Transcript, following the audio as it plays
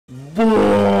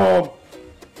Boom!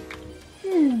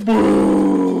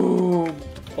 Boom!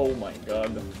 Oh my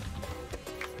god.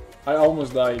 I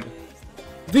almost died.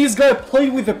 This guy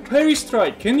played with a parry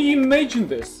strike! Can you imagine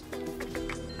this?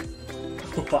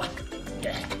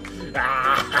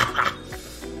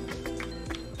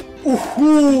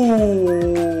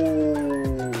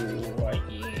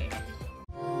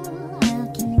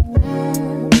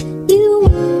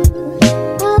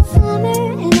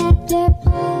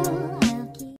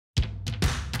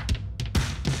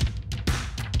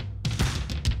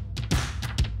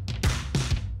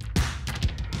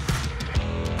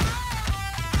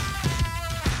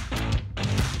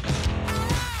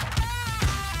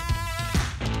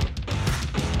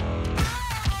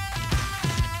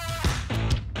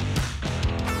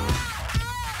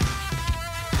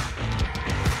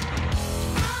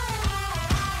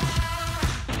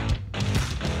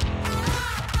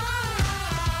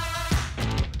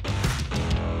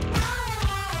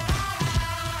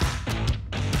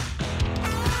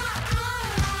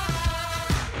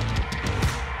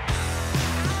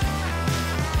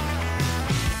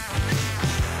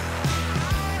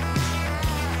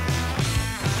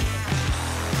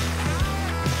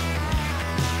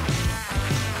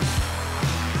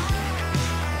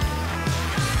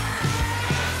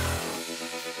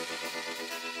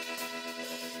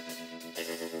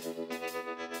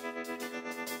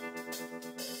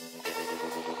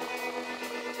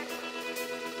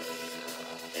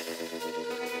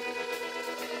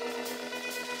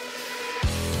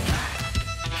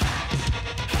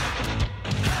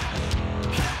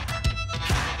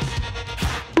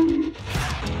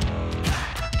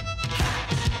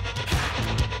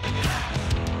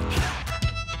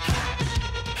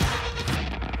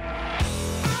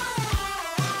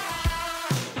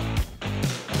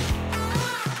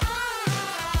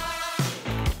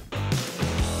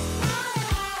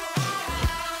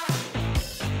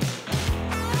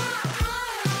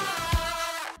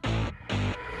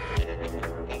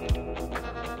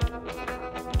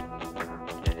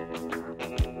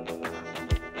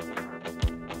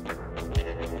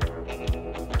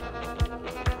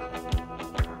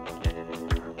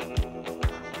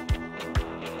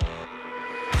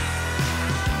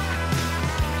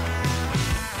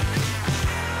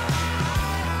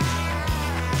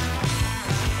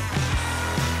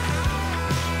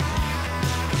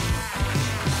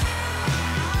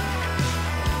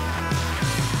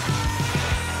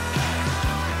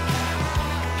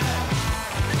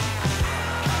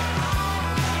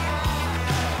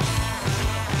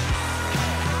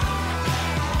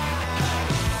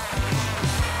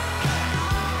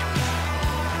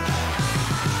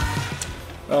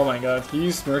 Oh my god,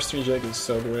 his Mercenary Jack is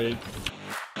so great.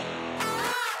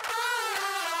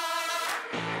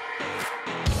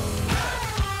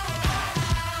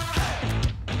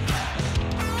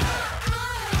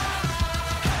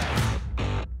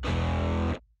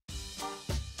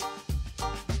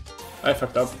 I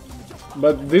fucked up.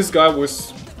 But this guy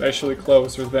was actually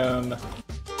closer than...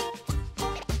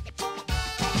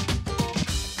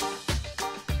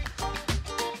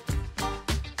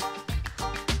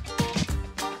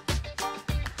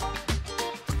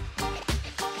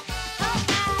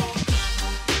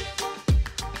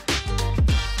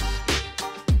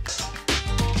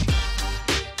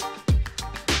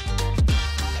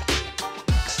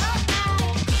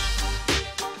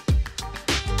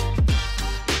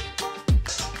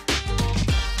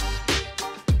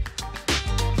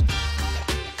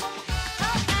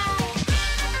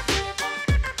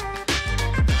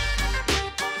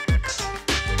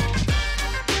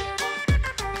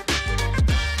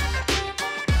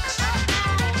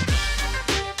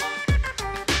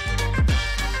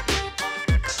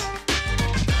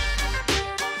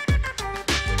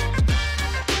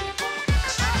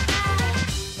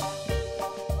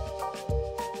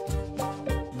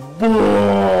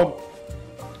 Boom!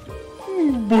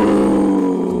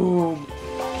 Boom!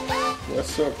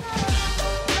 What's up?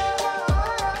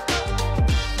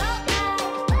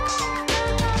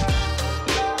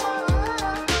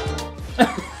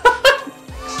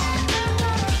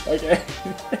 Okay.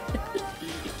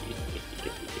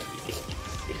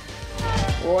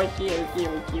 Okay.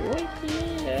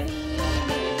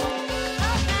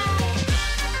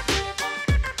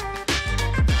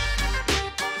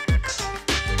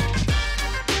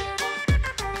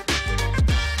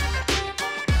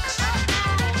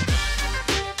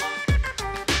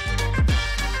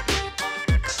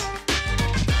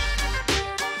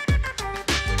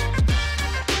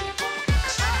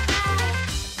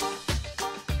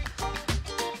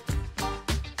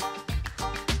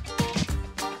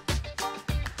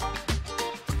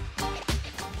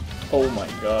 Oh my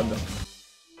god.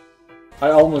 I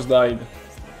almost died.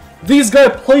 This guy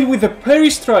played with a parry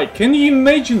strike, can you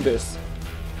imagine this?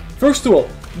 First of all,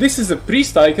 this is a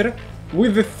pre-striker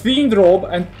with a themed robe,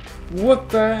 and what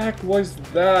the heck was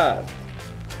that?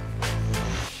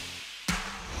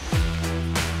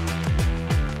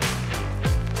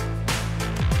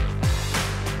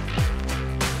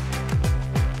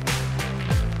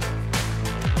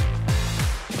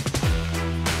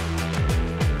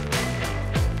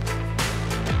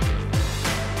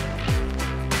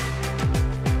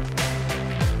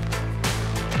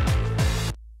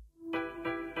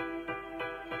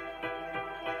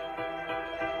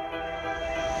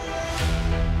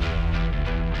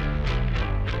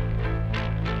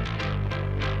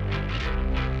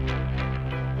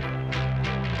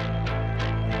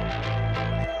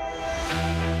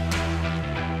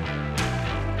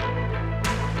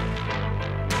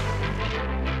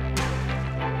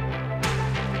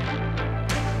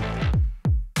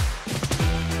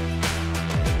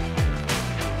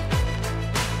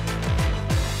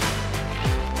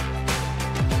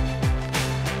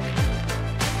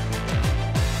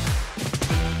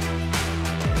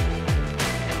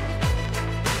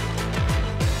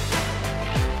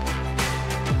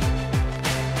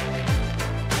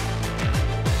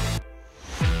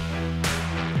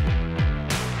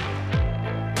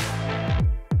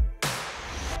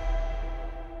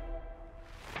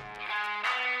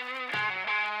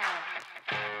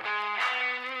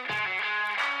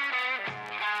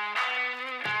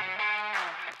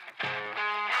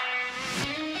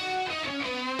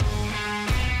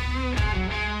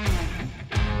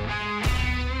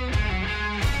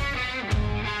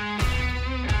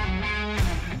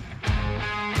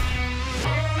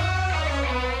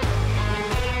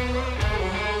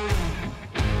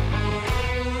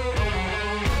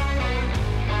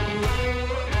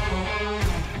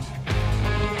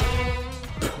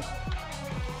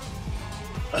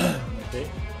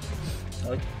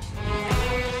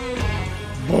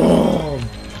 Boom!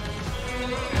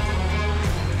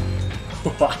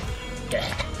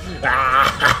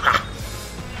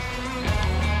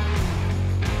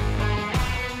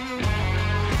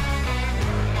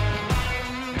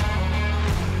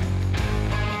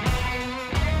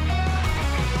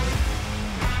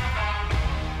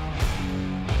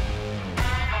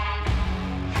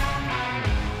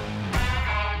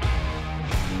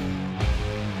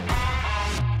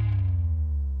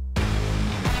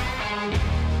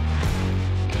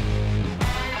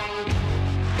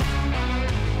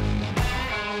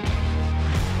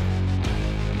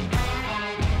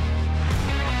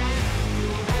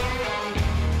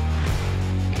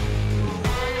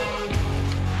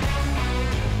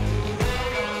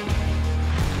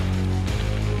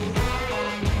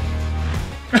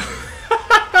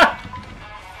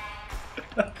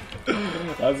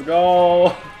 Let's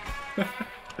go!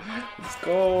 Let's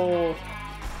go!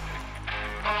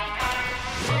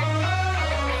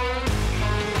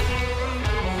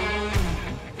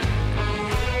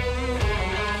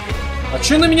 А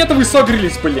чё на меня-то вы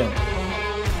согрелись, блин?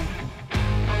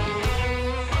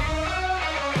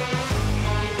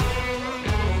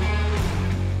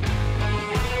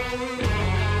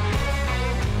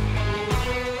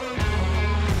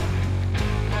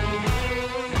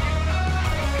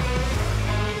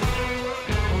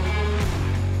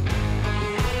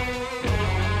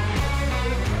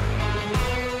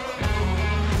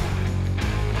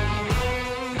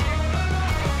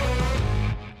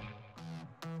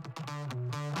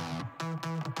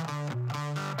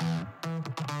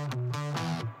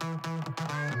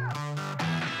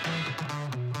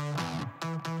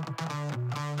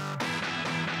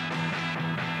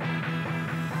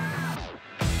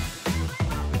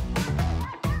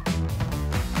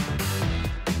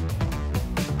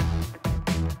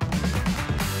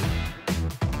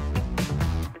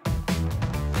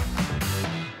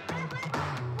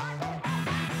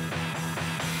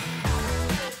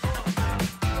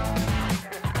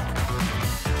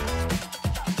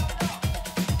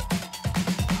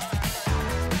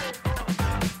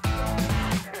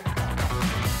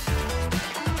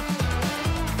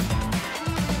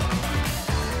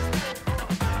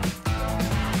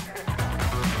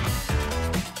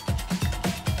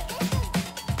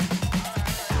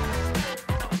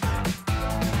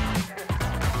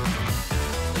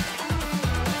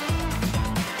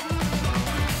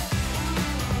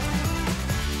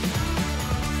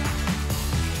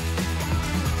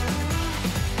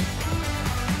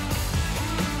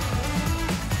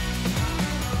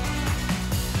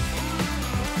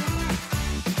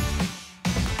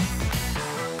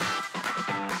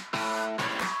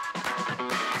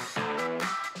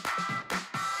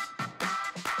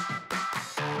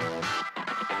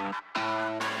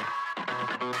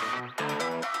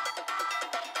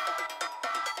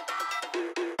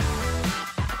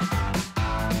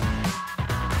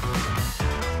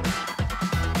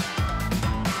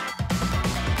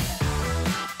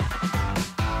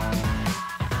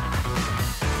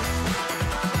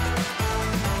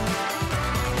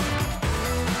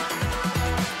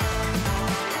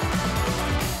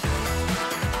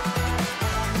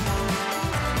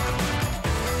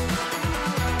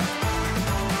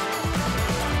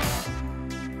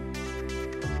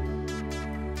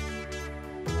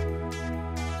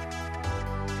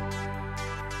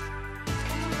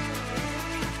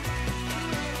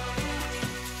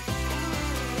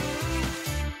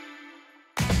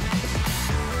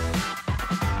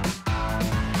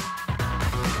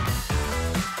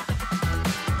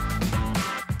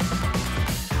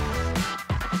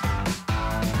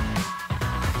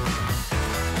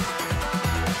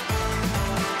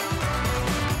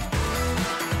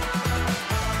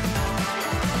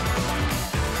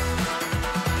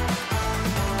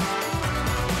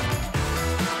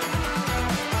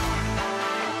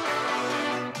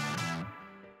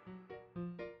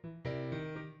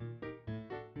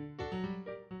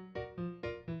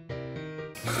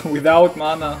 Without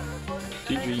mana,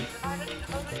 GG.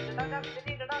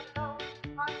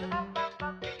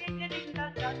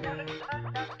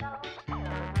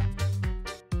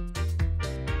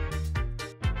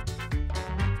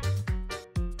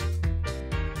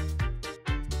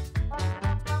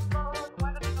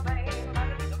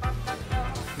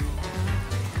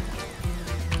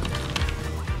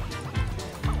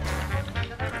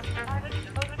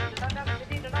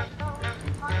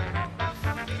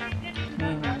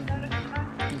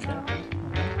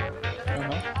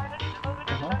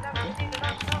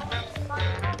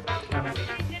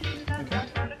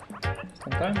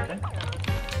 Okay.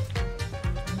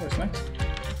 Where's next?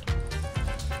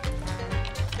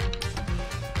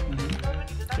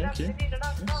 Okay, cute.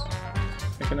 Yes.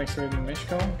 Make an activated mesh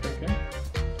cow. Okay.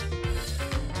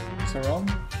 It's around.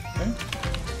 Okay.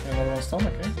 Another one stone.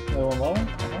 Okay. Another one lava.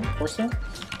 Force cell.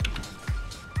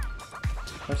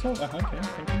 Okay. Thank you.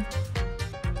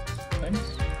 Thanks.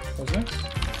 What's next?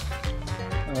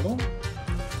 Another one.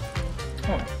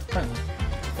 Oh, finally.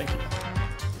 Thank you.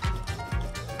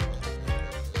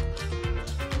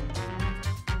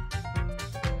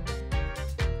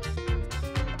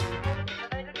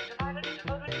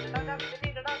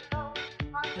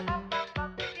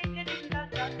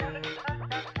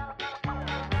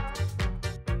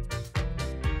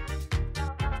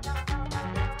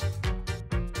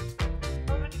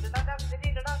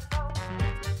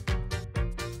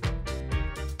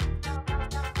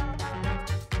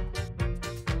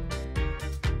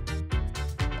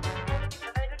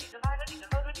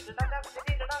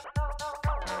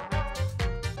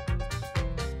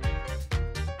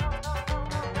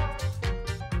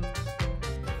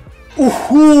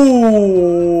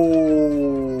 Yeah.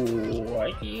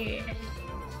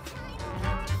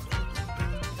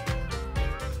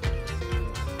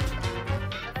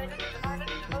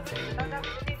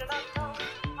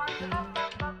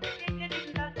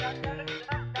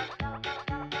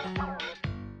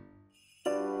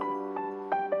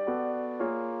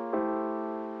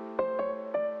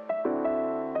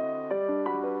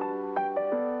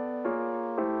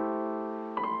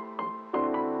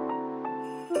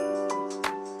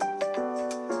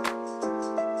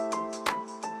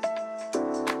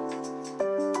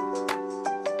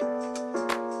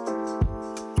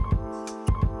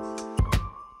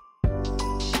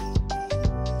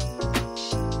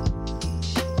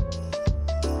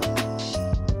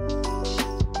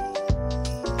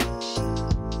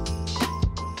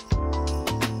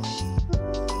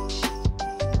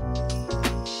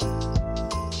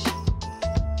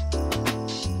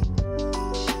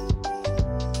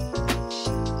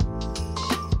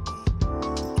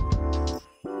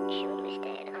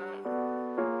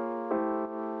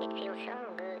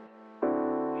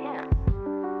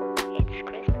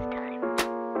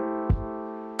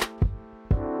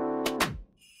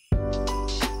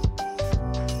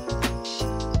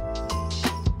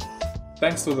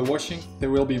 Thanks for the watching,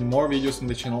 there will be more videos on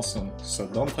the channel soon, so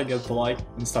don't forget to like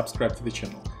and subscribe to the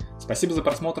channel. Спасибо за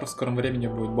просмотр, в скором времени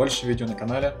будет больше видео на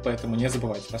канале, поэтому не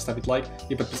забывайте поставить лайк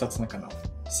и подписаться на канал.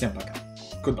 Всем пока.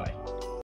 Goodbye.